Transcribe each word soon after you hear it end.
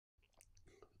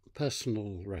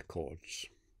Personal records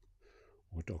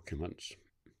or documents.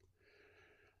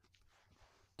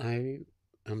 I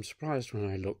am surprised when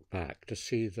I look back to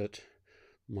see that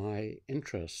my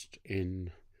interest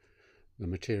in the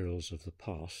materials of the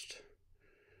past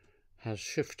has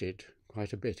shifted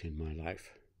quite a bit in my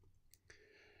life.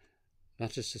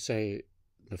 That is to say,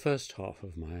 the first half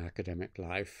of my academic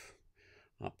life,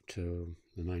 up to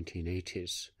the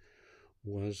 1980s,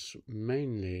 was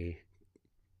mainly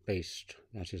based,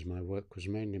 that is, my work was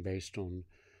mainly based on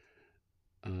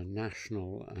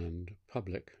national and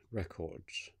public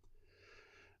records.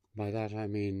 By that I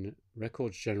mean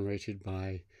records generated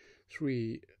by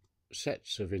three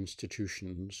sets of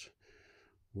institutions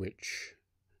which,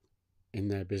 in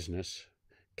their business,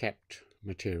 kept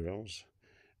materials,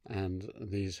 and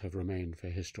these have remained for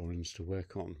historians to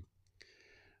work on.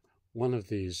 One of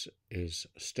these is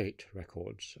state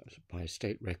records. By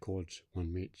state records,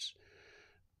 one means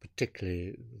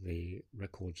particularly the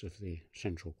records of the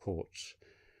central courts,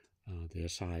 the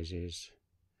assizes,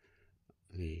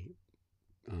 the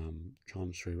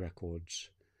chancery records,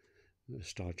 the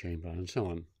Star Chamber, and so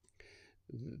on.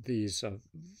 These are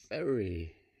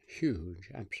very huge,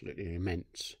 absolutely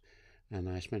immense, and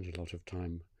I spent a lot of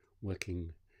time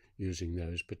working using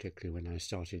those, particularly when I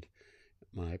started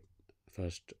my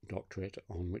first doctorate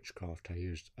on witchcraft. I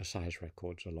used assize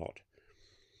records a lot,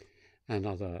 and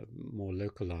other more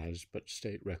localized but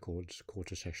state records,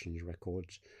 quarter sessions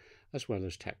records, as well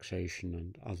as taxation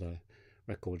and other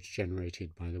records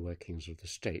generated by the workings of the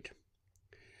state.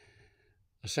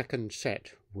 A second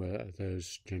set were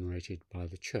those generated by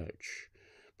the church,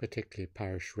 particularly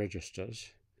parish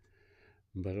registers,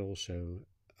 but also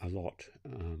a lot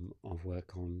of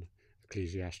work on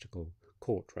ecclesiastical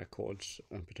court records,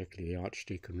 particularly the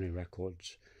archdeaconry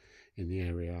records in the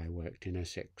area I worked in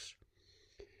Essex,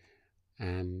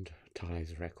 and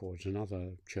tithe records and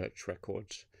other church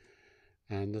records.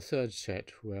 And the third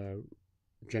set were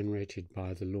generated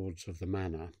by the Lords of the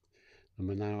Manor. The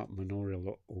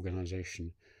manorial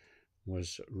organisation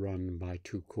was run by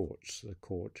two courts, the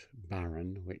Court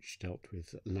Baron, which dealt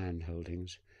with land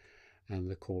holdings, and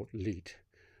the Court Leet,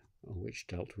 which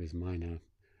dealt with minor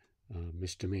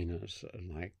misdemeanours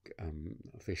like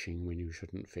fishing when you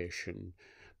shouldn't fish, and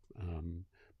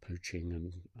poaching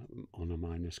and on a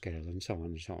minor scale, and so on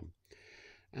and so on.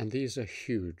 And these are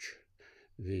huge.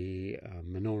 The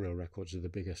manorial records are the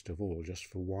biggest of all, just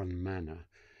for one manor.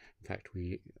 In fact,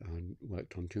 we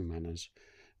worked on two manors.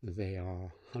 They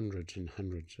are hundreds and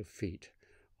hundreds of feet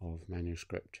of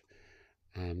manuscript,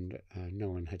 and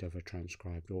no one had ever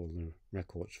transcribed all the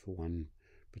records for one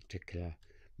particular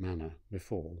manor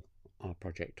before our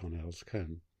project on Earl's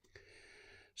Cone.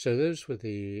 So those were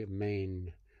the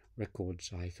main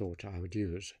records I thought I would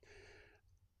use,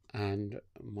 and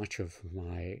much of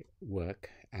my work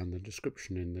and the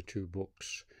description in the two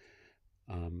books,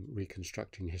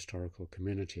 Reconstructing Historical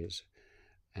Communities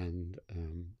and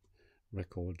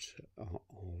Records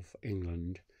of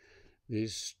England,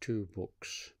 these two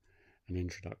books, an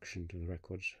introduction to the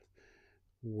records,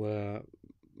 were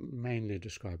mainly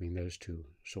describing those two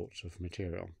sorts of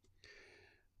material.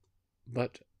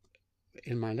 But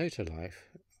in my later life,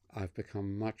 I've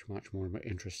become much more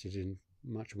interested in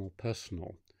much more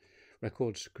personal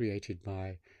records created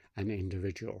by an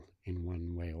individual in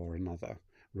one way or another,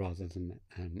 rather than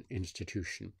an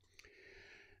institution.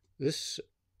 This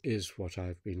is what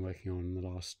I've been working on in the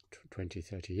last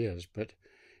 20-30 years, but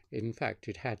in fact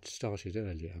it had started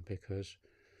earlier, because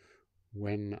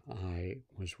when I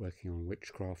was working on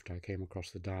witchcraft, I came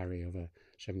across the diary of a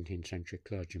 17th century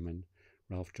clergyman,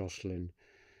 Ralph Jocelyn,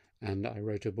 and I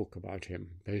wrote a book about him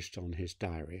based on his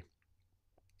diary.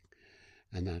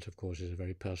 And that, of course, is a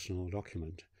very personal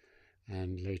document.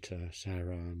 And later,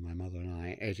 Sarah and my mother and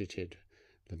I edited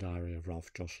the diary of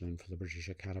Ralph Jocelyn for the British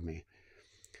Academy.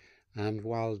 And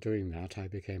while doing that, I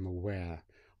became aware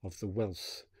of the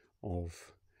wealth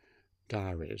of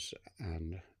diaries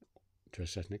and, to a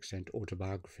certain extent,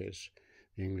 autobiographies.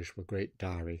 The English were great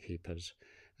diary keepers,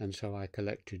 and so I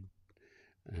collected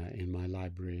in my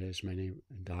library as many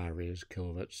diaries,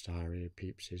 Kilvert's diary,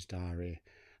 Pepys's diary,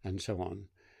 and so on,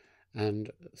 and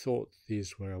thought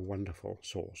these were a wonderful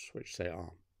source, which they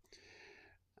are.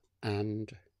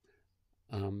 And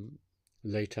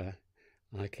later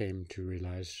I came to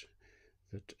realize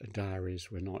that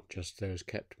diaries were not just those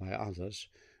kept by others,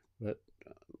 but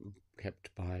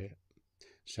kept by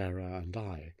Sarah and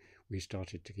I. We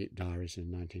started to keep diaries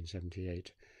in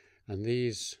 1978, and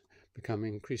these become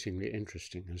increasingly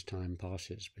interesting as time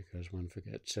passes, because one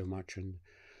forgets so much, and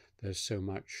there's so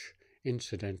much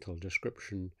incidental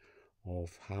description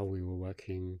of how we were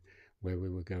working, where we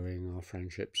were going, our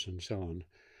friendships, and so on.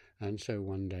 and so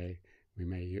one day we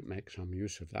may make some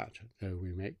use of that, though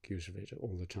we make use of it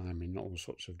all the time in all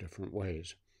sorts of different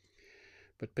ways.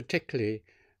 But particularly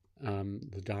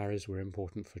the diaries were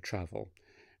important for travel,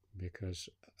 because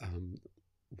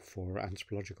for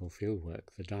anthropological fieldwork,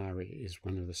 the diary is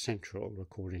one of the central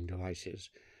recording devices.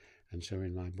 And so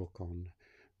in my book on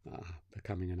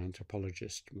becoming an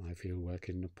anthropologist, my fieldwork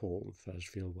in Nepal,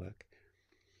 first fieldwork,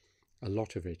 a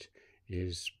lot of it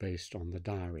is based on the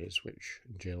diaries which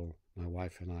Jill, my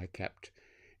wife, and I kept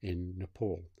in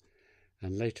Nepal.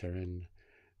 And later in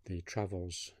the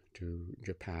travels to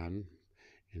Japan,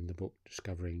 in the book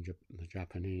Discovering the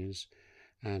Japanese,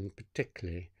 and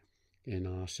particularly in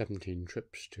our 17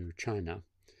 trips to China,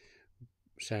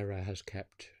 Sarah has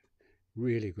kept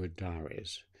really good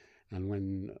diaries. And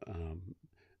when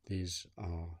these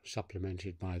are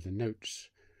supplemented by the notes,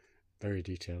 very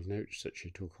detailed notes that she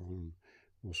took on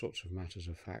all sorts of matters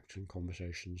of fact and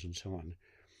conversations and so on,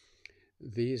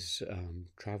 these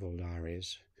travel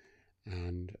diaries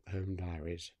and home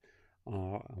diaries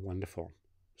are a wonderful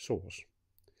source.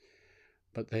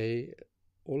 But they,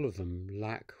 all of them,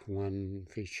 lack one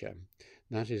feature.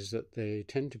 That is that they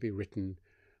tend to be written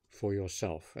for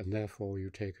yourself, and therefore you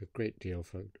take a great deal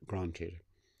for granted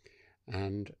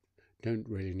and don't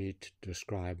really need to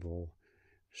describe or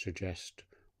suggest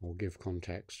or give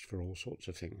context for all sorts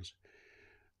of things.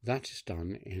 That is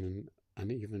done in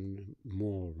an even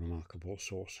more remarkable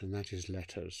source, and that is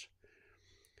letters.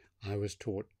 I was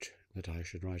taught that I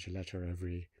should write a letter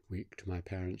every week to my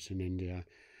parents in India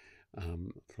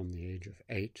from the age of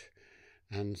 8,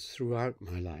 and throughout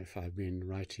my life I've been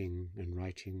writing and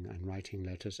writing and writing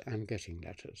letters and getting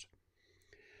letters,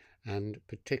 and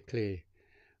particularly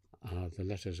the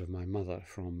letters of my mother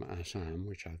from Assam,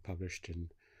 which I've published in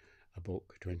a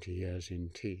book, 20 Years in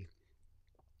Tea,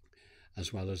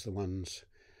 as well as the ones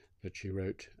that she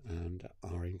wrote and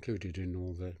are included in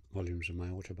all the volumes of my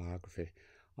autobiography,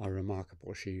 are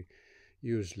remarkable. She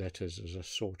used letters as a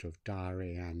sort of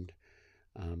diary and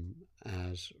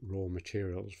as raw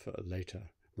materials for later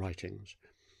writings.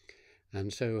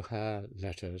 And so her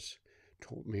letters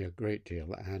taught me a great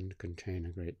deal and contain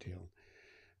a great deal.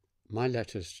 My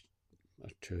letters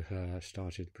to her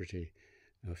started pretty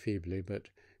feebly, but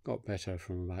got better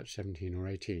from about 17 or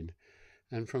 18.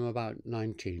 And from about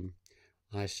 19,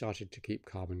 I started to keep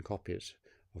carbon copies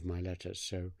of my letters.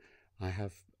 So I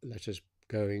have letters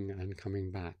going and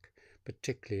coming back,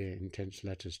 particularly intense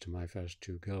letters to my first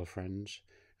 2 girlfriends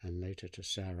and later to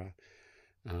Sarah,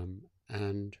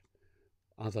 and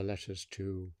other letters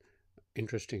to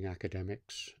interesting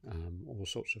academics, all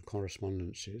sorts of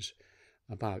correspondences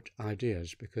about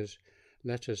ideas, because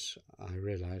letters, I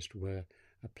realized, were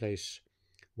a place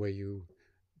where you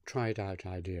tried out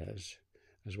ideas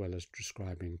as well as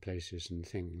describing places and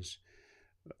things.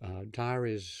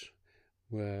 Diaries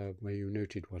were where you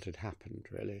noted what had happened,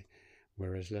 really,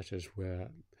 whereas letters were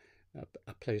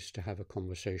a place to have a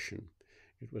conversation.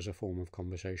 It was a form of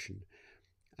conversation.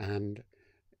 And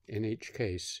in each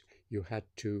case, you had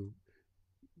to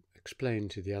explain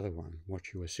to the other one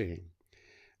what you were seeing.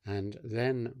 And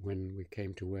then when we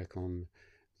came to work on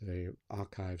the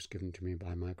archives given to me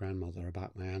by my grandmother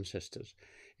about my ancestors,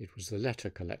 it was the letter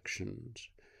collections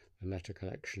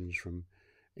from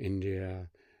India,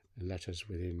 letters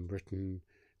within Britain,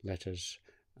 letters,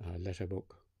 letter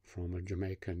book from a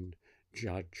Jamaican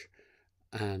judge,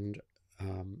 and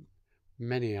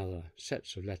many other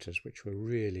sets of letters which were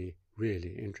really,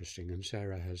 really interesting. And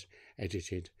Sarah has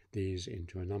edited these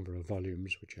into a number of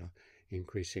volumes which are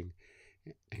increasing,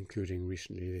 including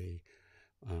recently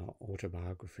the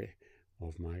autobiography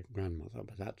of my grandmother,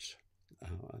 but that's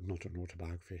not an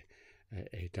autobiography,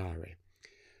 a diary.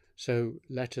 So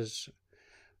letters.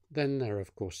 Then there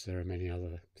are many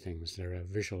other things. There are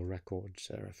visual records,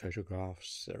 there are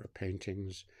photographs, there are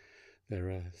paintings, there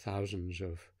are thousands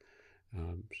of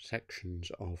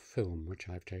sections of film which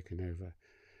I've taken over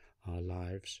our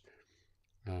lives.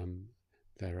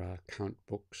 There are account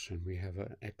books, and we have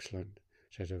an excellent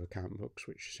set of account books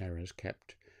which Sarah's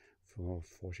kept for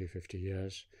 40, 50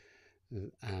 years,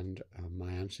 and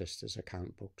my ancestors'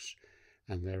 account books.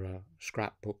 And there are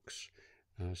scrapbooks,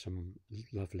 some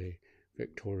lovely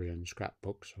Victorian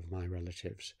scrapbooks of my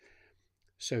relatives.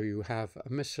 So you have a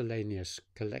miscellaneous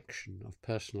collection of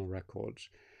personal records,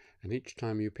 and each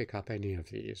time you pick up any of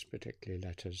these, particularly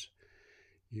letters,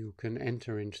 you can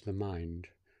enter into the mind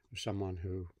of someone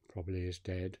who probably is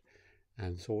dead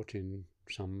and thought in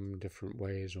some different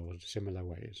ways or similar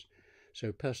ways.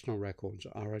 So personal records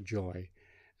are a joy,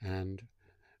 and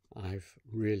I've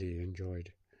really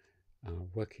enjoyed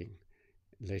working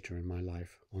later in my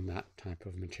life on that type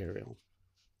of material.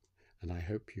 and I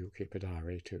hope you keep a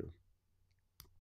diary too.